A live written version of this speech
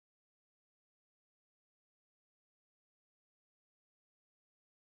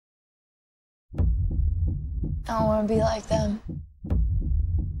I don't want to be like them.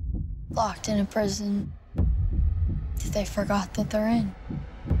 Locked in a prison that they forgot that they're in.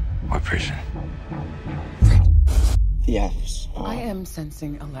 What prison? The F's. I am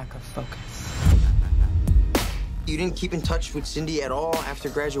sensing a lack of focus. You didn't keep in touch with Cindy at all after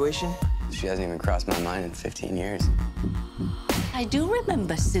graduation? She hasn't even crossed my mind in 15 years. I do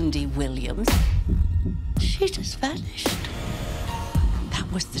remember Cindy Williams. She just vanished.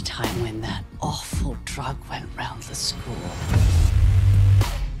 That was the time when that awful drug went round the school.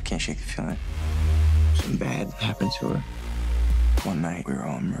 Can't shake the feeling. Something bad happened to her. One night, we were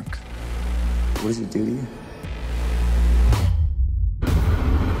all in Merc. What does it do to you?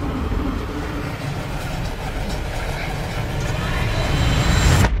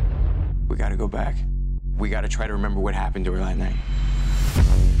 We gotta go back. We gotta try to remember what happened to her that night.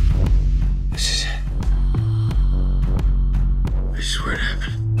 This is it. This is where it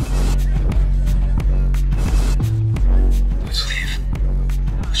happened. Let's leave.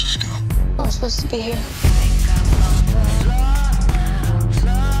 Let's just go. I'm supposed to be here.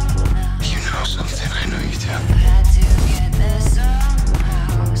 You know something. I know you do.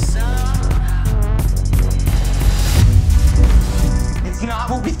 It's not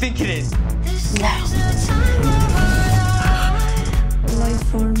what we think it is. No. Life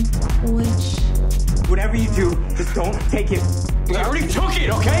form, which... Whatever you do, just don't take it. I already took it,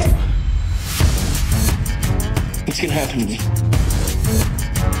 okay? What's gonna happen to me?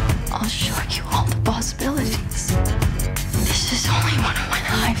 I'll show you all the possibilities. This is only one of my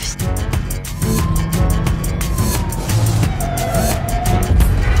lives.